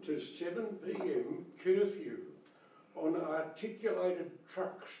 a.m. to 7 p.m. curfew on articulated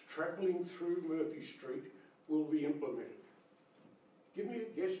trucks travelling through Murphy Street will be implemented? Give me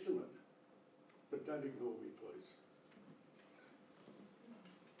a guesstimate, but don't ignore me, please.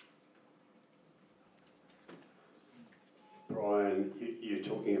 Brian, you're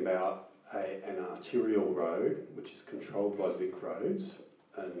talking about an arterial road which is controlled by Vic Roads,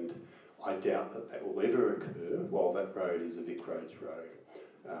 and I doubt that will ever occur while that road is a Vic Roads road.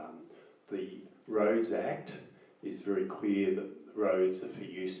 The Roads Act is very clear that roads are for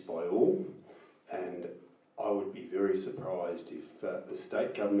use by all, and I would be very surprised if the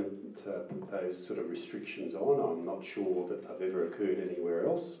state government put those sort of restrictions on. I'm not sure that they've ever occurred anywhere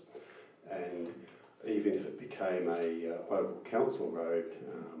else. And even if it became a local council road,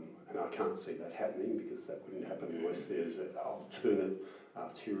 and I can't see that happening because that wouldn't happen unless there's an alternate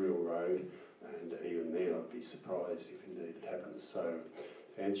arterial road, and even then I'd be surprised if indeed it happens. So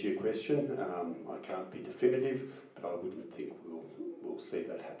to answer your question, I can't be definitive, but I wouldn't think we'll see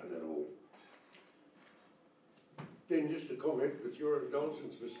that happen at all. Then just a comment, with your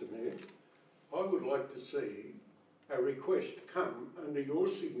indulgence, Mr Mayor, I would like to see a request come under your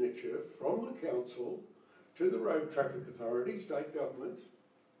signature from the council to the Road Traffic Authority, state government,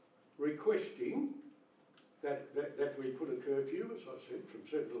 requesting that we put a curfew, as I said, from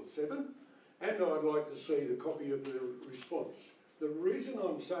 7 till 7, and I'd like to see the copy of the response. The reason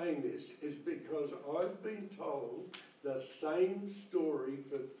I'm saying this is because I've been told the same story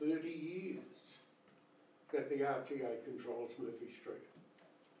for 30 years, that the RTA controls Murphy Street.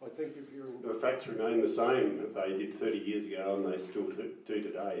 I think if you're... The facts remain the same that they did 30 years ago and they still do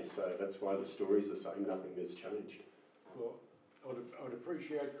today, so that's why the story's the same, nothing has changed. Well, I'd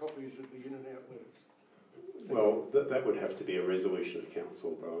appreciate copies of the in and out letters. Well, that would have to be a resolution of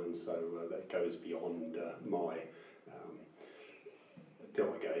council, Brian, so that goes beyond my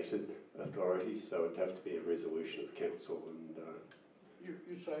delegated authority, so it'd have to be a resolution of council. And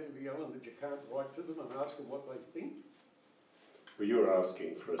You say to me, Alan, that you can't write to them and ask them what they think? well, you're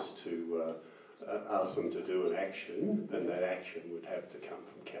asking for us to ask them to do an action, and that action would have to come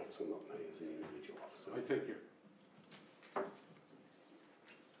from council, not me as an individual officer. I thank you.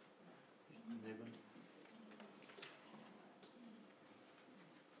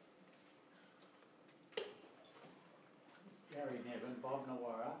 Gary Nevin, Bob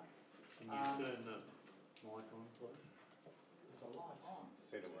Nawara. Can you turn the mic on, please? There's a light on.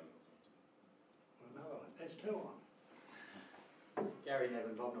 Centre one. Another one. There's two on. Gary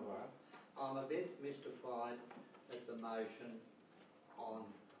Nevin, Bob Nawara. I'm a bit mystified at the motion on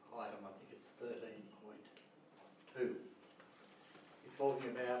item, I think it's 13.2. You're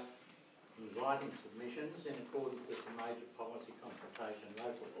talking about inviting submissions in accordance with the major policy consultation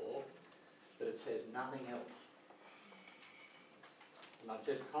local law, but it says nothing else. And I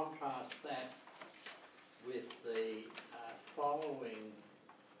just contrast that with the following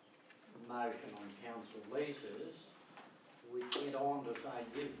motion on council leases, which went on to say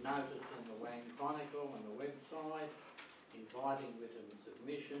give notice in the Wang Chronicle and the website, inviting written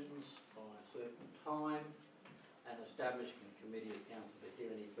submissions by a certain time, and establishing a committee of council to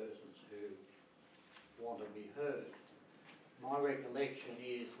hear any persons who want to be heard. My recollection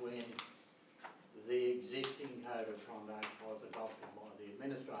is when the existing code of conduct was adopted by the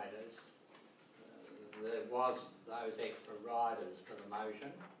administrators, there was those extra riders to the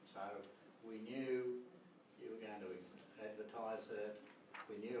motion, so we knew you were going to advertise it,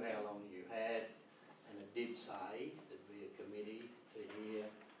 we knew how long you had, and it did say there'd be a committee to hear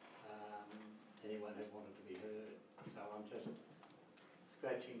anyone who wanted to be heard. So I'm just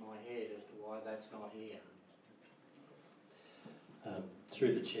scratching my head as to why that's not here.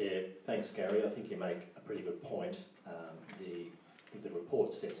 Through the chair, thanks Gary, I think you make a pretty good point. The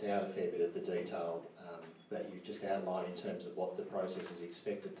report sets out a fair bit of the detail that you've just outlined in terms of what the process is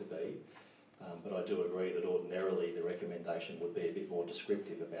expected to be. But I do agree that ordinarily the recommendation would be a bit more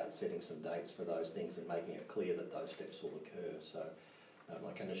descriptive about setting some dates for those things and making it clear that those steps will occur. So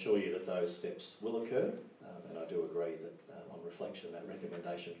I can assure you that those steps will occur, and I do agree that on reflection that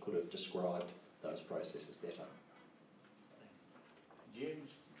recommendation could have described those processes better.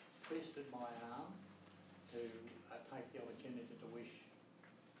 Jim's twisted my arm to take the opportunity to wish.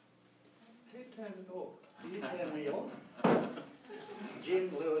 Who turned it off? Did you turn me off?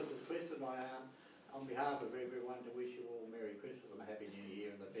 Jim Lewis has twisted my arm on behalf of everyone to wish you all Merry Christmas and a Happy New Year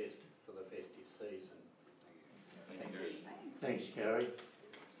and the best for the festive season. Thank you. Thanks, Gary.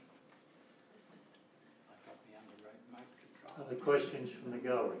 I got me under remote control. Other questions from the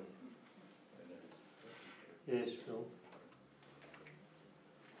gallery? Yes, Phil.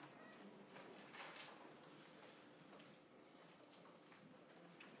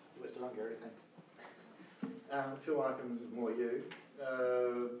 Left on, Gary, thanks. Phil Larkham, more you.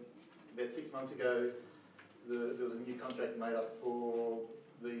 About 6 months ago, there was a new contract made up for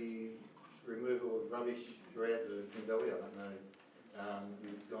the removal of rubbish throughout the King Valley. I don't know.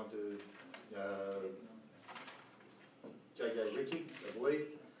 You've gone to JJ Richards, I believe.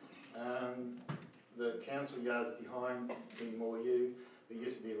 The council yards behind in Moreau, there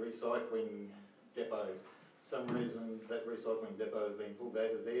used to be a recycling depot. For some reason, that recycling depot has been pulled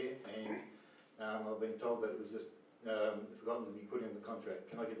out of there, and I've been told that it was just forgotten to be put in the contract.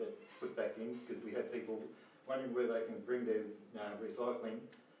 Can I get that put back in? Because we have people wondering where they can bring their recycling.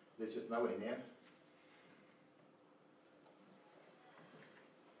 There's just nowhere now.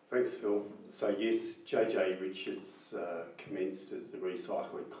 Thanks, Phil. So yes, JJ Richards commenced as the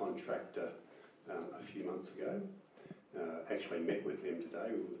recycling contractor a few months ago. Actually met with them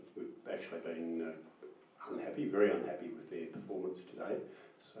today. We've actually been very unhappy with their performance today.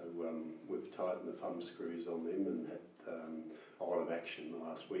 So we've tightened the thumb screws on them and had a lot of action in the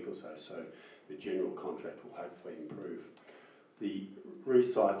last week or so. So the general contract will hopefully improve. The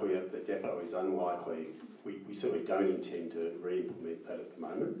recycling at the depot is unlikely. We certainly don't intend to re-implement that at the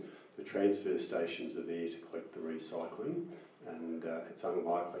moment. The transfer stations are there to collect the recycling, and it's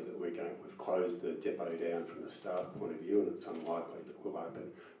unlikely that we've closed the depot down from the staff point of view, and it's unlikely that we'll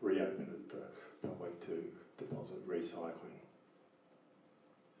reopen it for the public to deposit recycling.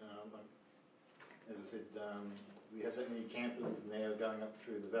 As I said, we have that many campers now going up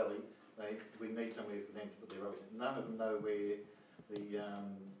through the valley. We need somewhere for them to put their rubbish. None of them know where the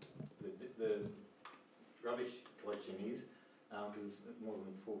rubbish collection is, because it's more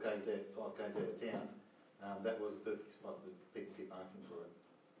than 5 k's out of town. That was a perfect spot that people keep asking for it.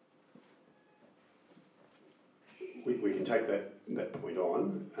 We can take that point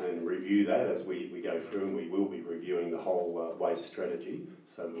on and review that as we go through, and we will be reviewing the whole waste strategy.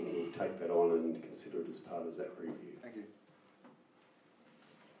 So we'll take that on and consider it as part of that review. Thank you.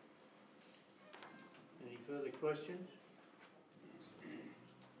 Any further questions?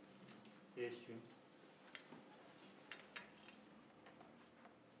 Yes, Jim.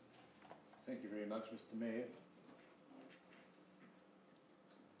 Thank you very much, Mr. Mayor.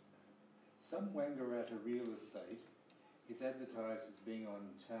 Some Wangaratta real estate is advertised as being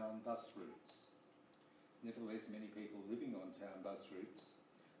on town bus routes. Nevertheless, many people living on town bus routes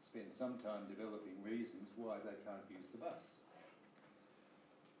spend some time developing reasons why they can't use the bus.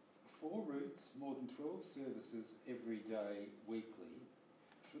 4 routes, more than 12 services every day, weekly,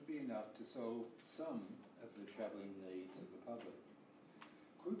 should be enough to solve some of the travelling needs of the public.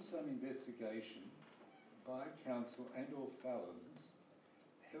 Could some investigation by council and or Fallons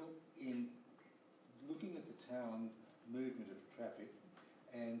help in looking at the town movement of traffic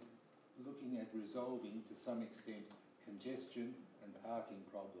and looking at resolving to some extent congestion and parking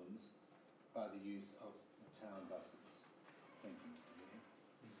problems by the use of the town buses? Thank you, Mr.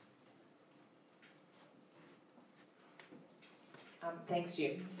 Mayor. Thanks,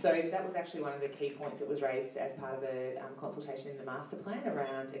 Jim. So that was actually one of the key points that was raised as part of the consultation in the master plan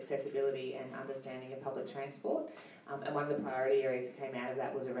around accessibility and understanding of public transport. And one of the priority areas that came out of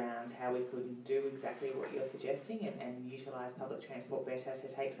that was around how we could do exactly what you're suggesting and utilise public transport better to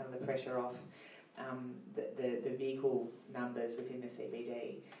take some of the pressure off the vehicle numbers within the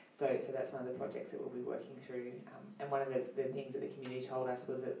CBD. So that's one of the projects that we'll be working through. And one of the things that the community told us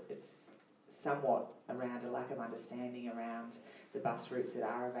was that it's somewhat around a lack of understanding around the bus routes that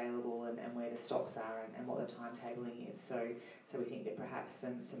are available and where the stops are and what the timetabling is. So we think that perhaps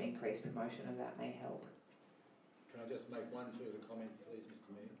some increased promotion of that may help. Can I just make one further comment, please,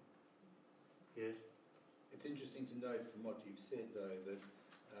 Mr. Mayor? Yes. It's interesting to note from what you've said, though, that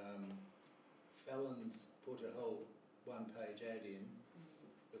Fallons put a whole one-page ad in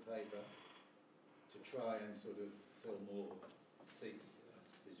the paper to try and sort of sell more seats, I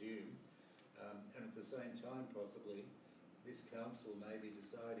presume, and at the same time, possibly, this council may be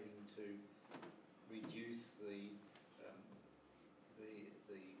deciding to reduce the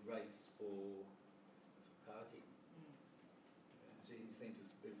rates for parking. It seems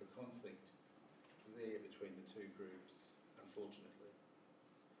there's a bit of a conflict there between the two groups, unfortunately.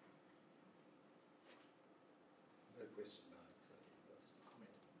 No question mark, so just a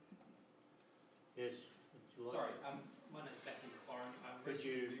comment. Yes. Would you like? Sorry, my name's Matthew McLaurin. Could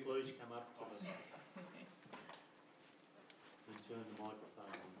you please come up to the and turn the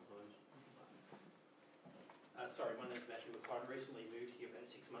microphone on, please? Sorry, my name's Matthew McLaurin. Recently moved here about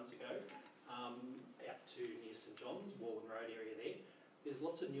 6 months ago, out to near St John's, Wallen Road area there. There's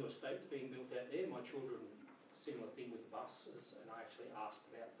lots of new estates being built out there. My children, similar thing with the buses, and I actually asked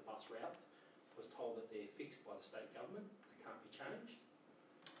about the bus routes. I was told that they're fixed by the state government, they can't be changed.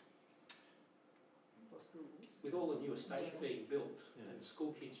 With all the new estates being built and the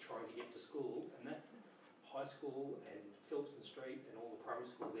school kids trying to get to school, and that high school and Phillipson Street and all the primary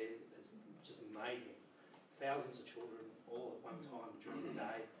schools there is just mayhem. Thousands of children all at one time during the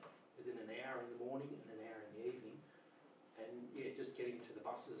day, within an hour in the morning and an hour in the evening. And yeah, just getting to the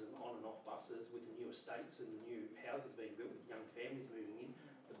buses and on and off buses with the new estates and the new houses being built with young families moving in,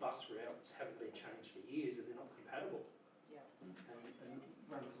 the bus routes haven't been changed for years and they're not compatible. Yeah. And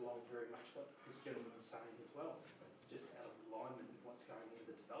runs along very much what this gentleman was saying as well. It's just out of alignment with what's going into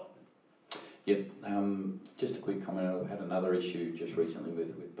the development. Yep, just a quick comment. I've had another issue just recently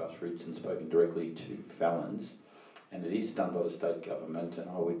with bus routes and spoken directly to Fallons, and it is done by the state government, and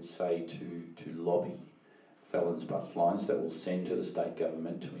I would say to lobby Fallons bus lines that will send to the state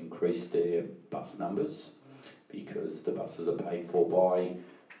government to increase their bus numbers, because the buses are paid for by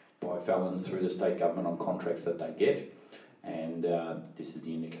Fallons through the state government on contracts that they get, and this is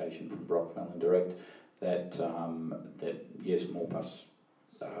the indication from Brock Fallon Direct that yes, more bus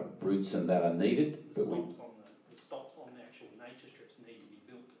routes and that are needed, but the stops on the actual nature strips need to be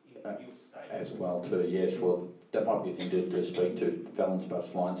built in the new estate as well too. Yes, well that might be a thing to speak to Fallons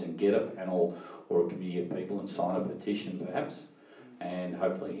bus lines and get a panel or a committee of people and sign a petition perhaps, and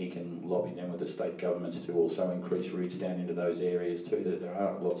hopefully he can lobby them with the state governments to also increase routes down into those areas too. That there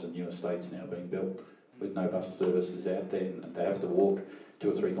are lots of new estates now being built with no bus services out there, and they have to walk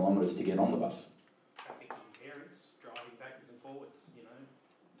 2 or 3 kilometres to get on the bus. Trafficking parents driving backwards and forwards, you know,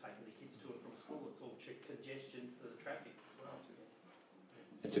 taking the kids to and from school, it's all congestion for the traffic as well.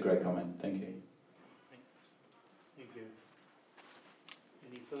 It's a great comment, thank you. Thank you.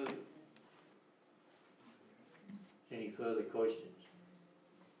 Any further questions?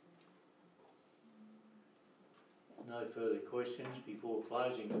 No further questions. Before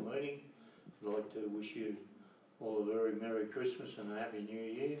closing the meeting, I'd like to wish you all a very Merry Christmas and a Happy New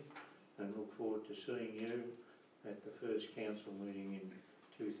Year, and look forward to seeing you at the first council meeting in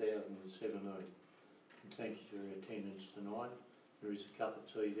 2017. And thank you for your attendance tonight. There is a cup of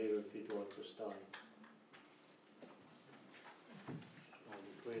tea there if you'd like to stay. I'll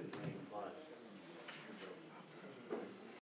declare the meeting closed.